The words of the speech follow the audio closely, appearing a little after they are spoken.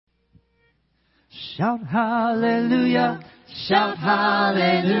Shout hallelujah, shout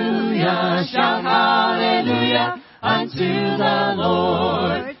hallelujah, shout hallelujah unto the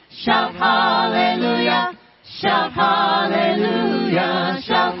Lord. Shout hallelujah, shout hallelujah,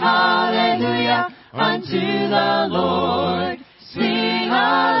 shout hallelujah unto the Lord. Sing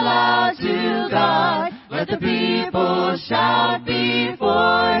aloud to God, let the people shout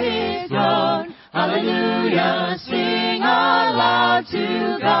before His throne. Hallelujah, sing aloud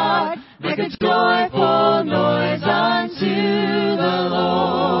to God, make a joyful noise unto the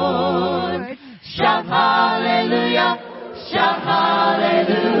Lord. Shout hallelujah, shout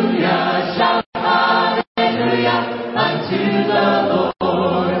hallelujah, shout hallelujah unto the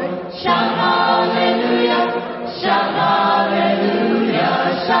Lord. Shout hallelujah, shout hallelujah,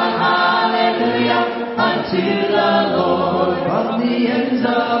 shout hallelujah unto the Lord. From the ends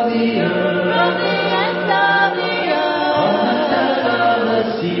of the earth, from the ends of the earth,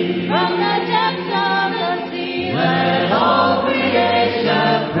 from the depths of the sea, let all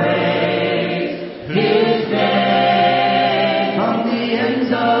creation praise His name. From the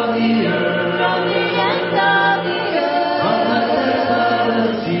ends of the earth, from the ends of the earth, from the depths of the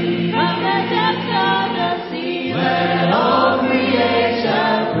sea, from the depths of the sea, let all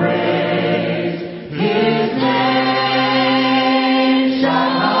creation praise His name.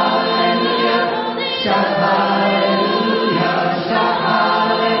 Shout hallelujah, shout hallelujah, shout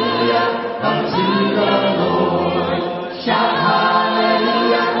hallelujah unto the Lord. Shout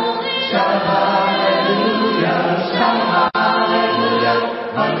hallelujah, shout hallelujah, shout hallelujah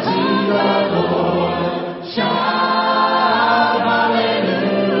unto the Lord. Shout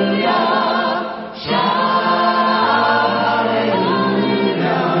hallelujah, shout hallelujah,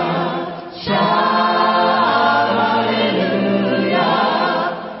 shout hallelujah,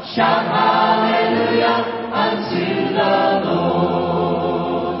 shout hallelujah unto the Lord.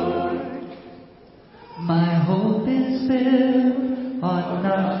 My hope is built on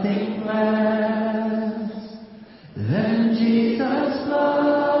nothing less than Jesus'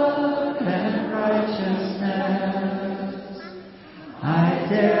 blood and righteousness. I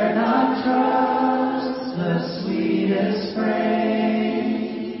dare not trust the sweetest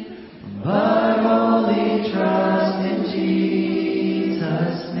frame, but only trust in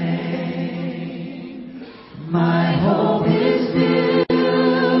Jesus' name. My hope is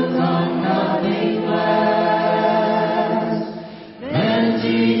built on nothing less than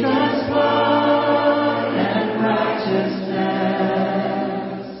Jesus' blood and righteousness.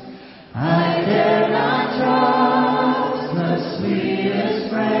 I dare not trust the sweetest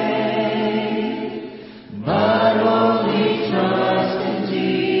frame, but only trust in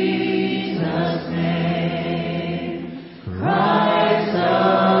Jesus' name. Christ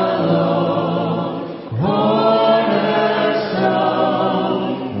alone,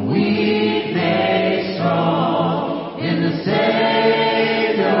 cornerstone, weak made strong in the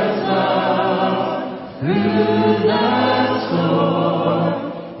Savior's love. Through the storm,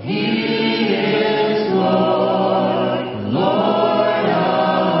 He is Lord, Lord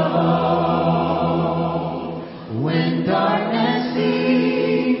of all. When darkness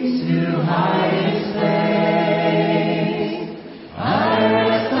seems to hide its face, I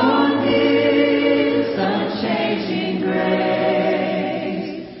rest on His unchanging grace.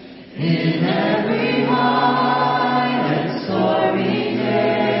 In every high and stormy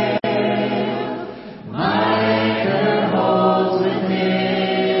gale, my anchor holds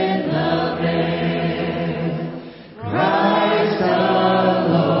within the veil. Christ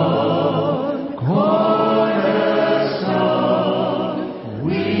alone, cornerstone,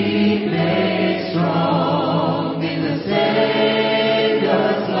 weak made strong in the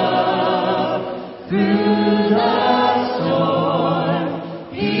Savior's love. Through the storm,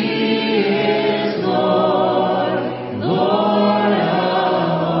 He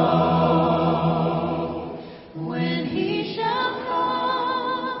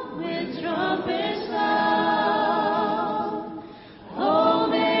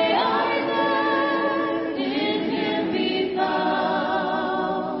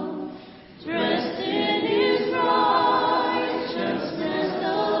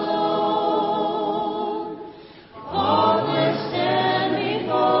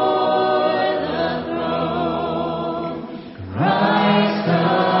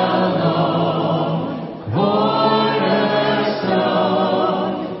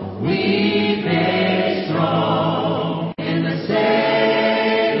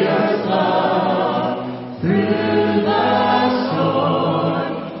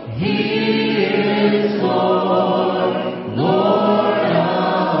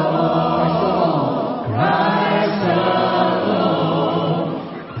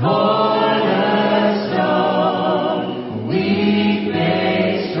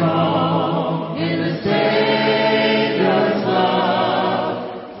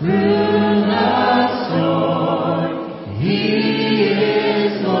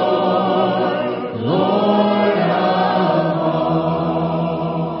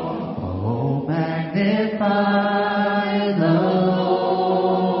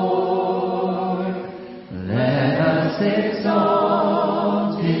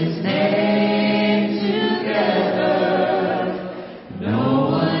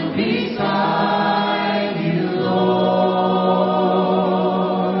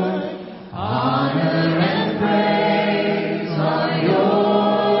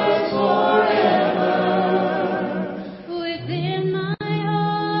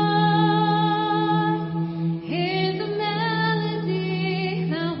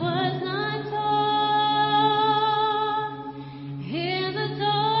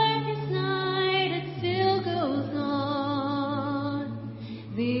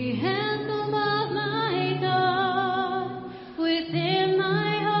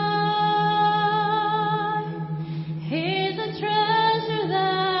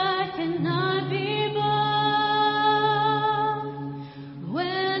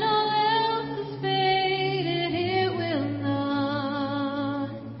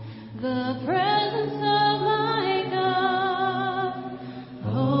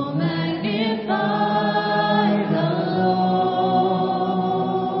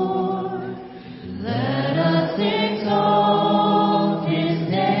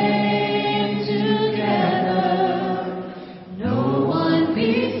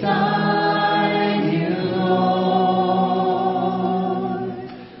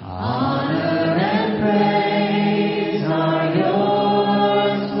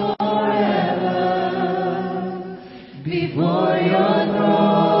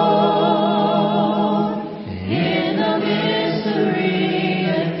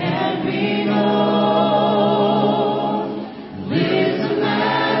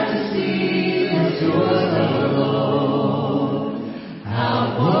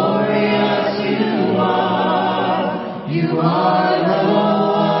You are the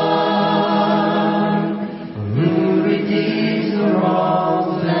one who redeems the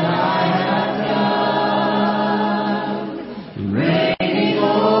wrongs that I have done, reigning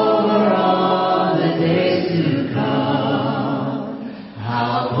over all the days to come.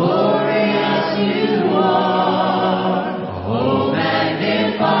 How glorious you are! Oh,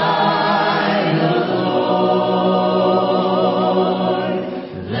 magnify the Lord.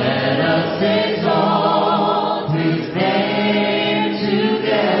 Let us exalt His name.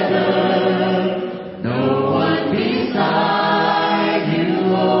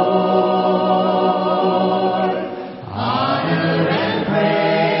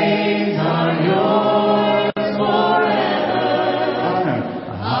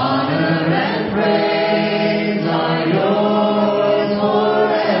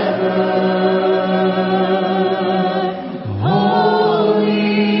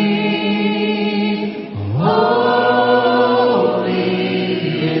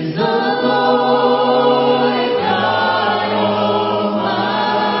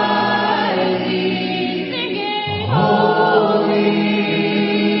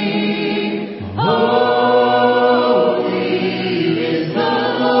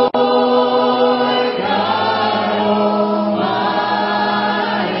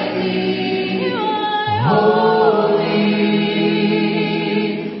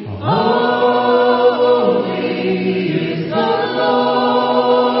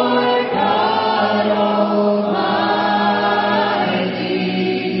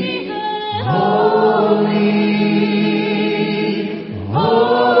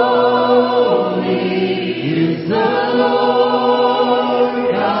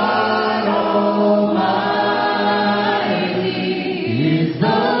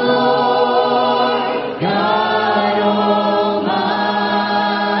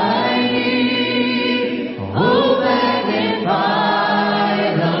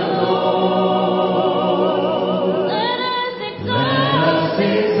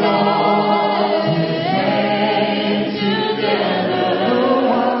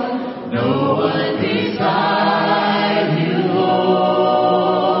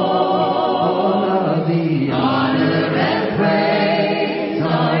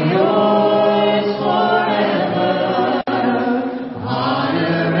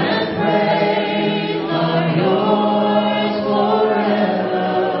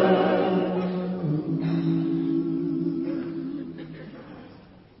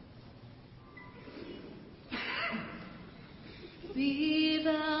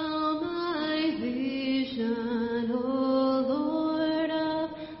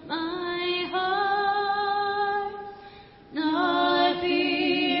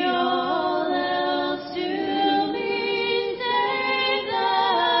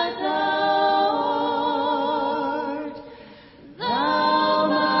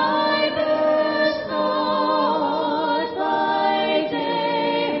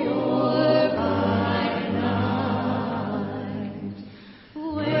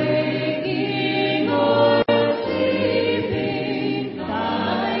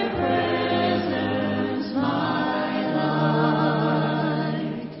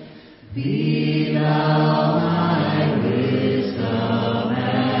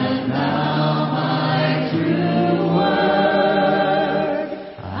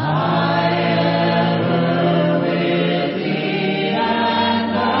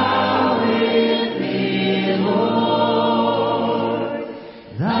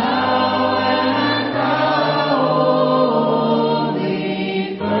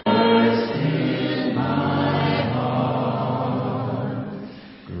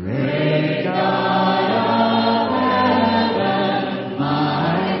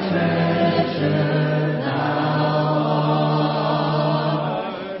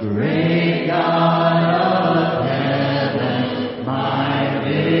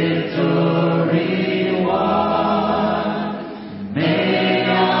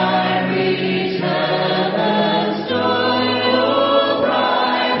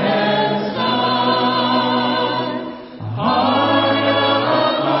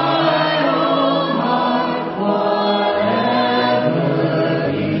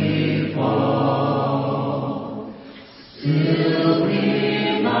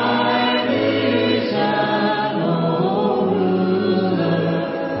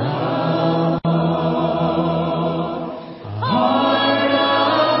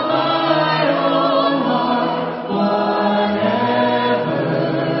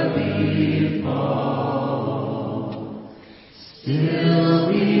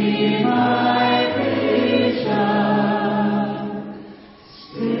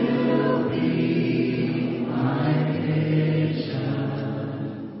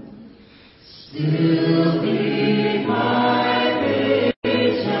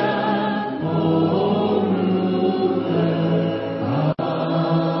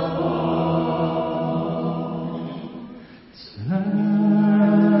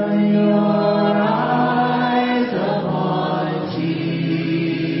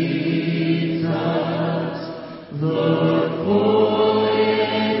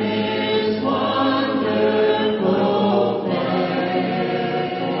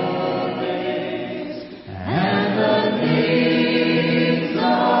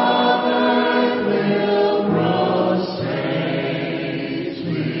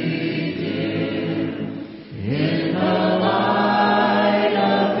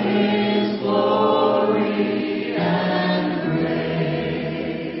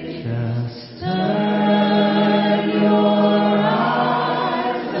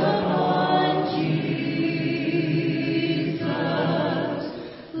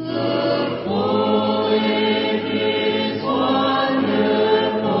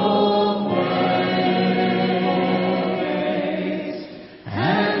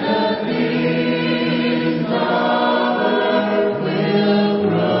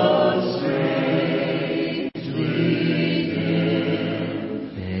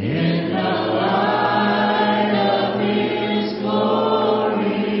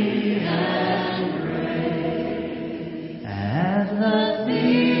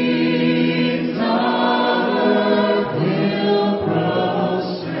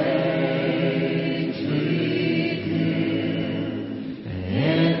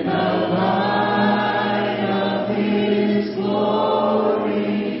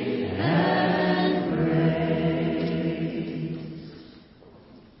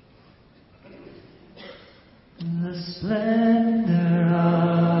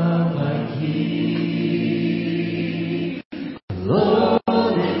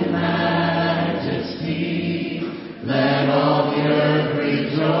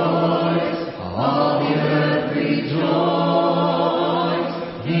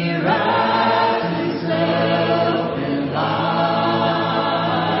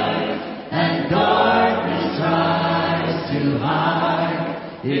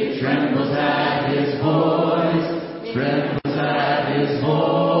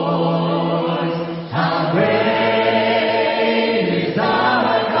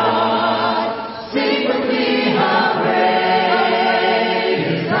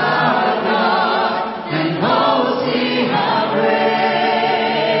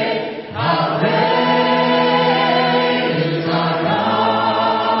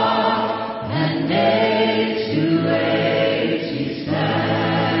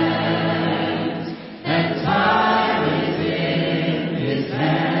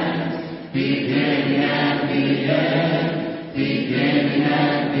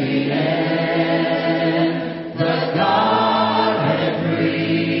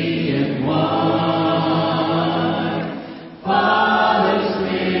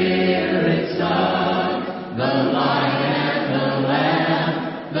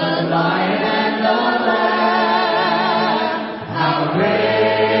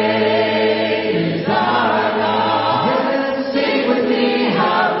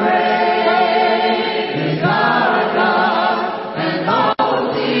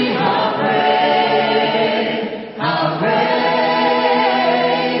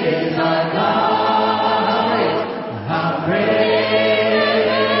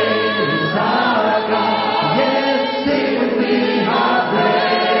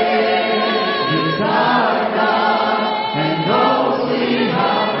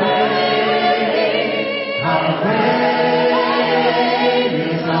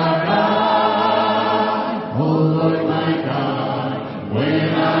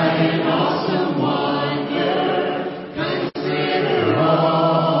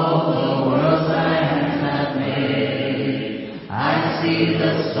 see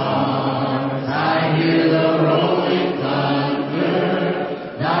the stars, I hear the rolling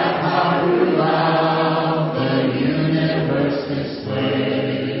thunder, thy power throughout the universe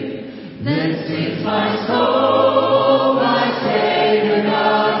display. Then sings my soul, my Savior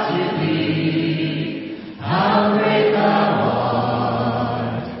God to thee. How great thou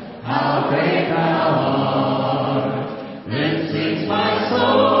art, how great thou art. Then sings my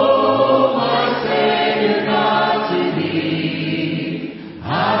soul, my Savior God to thee.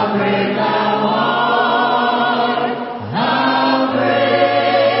 How great thou art, how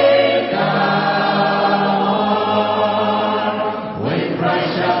great thou art. When Christ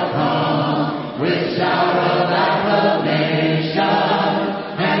shall come with shout of acclamation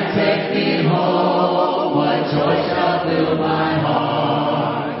and take me home, what joy shall fill my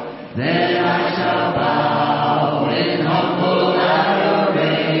heart. Then I shall bow in humble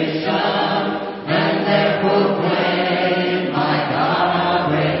adoration and there proclaim, my God, how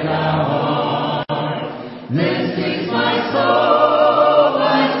great thou art. Then sings my soul,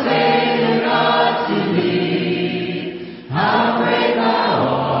 my Savior God to thee. How great thou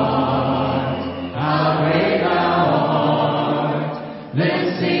art, how great thou art. Then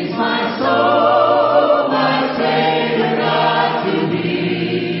sings my soul,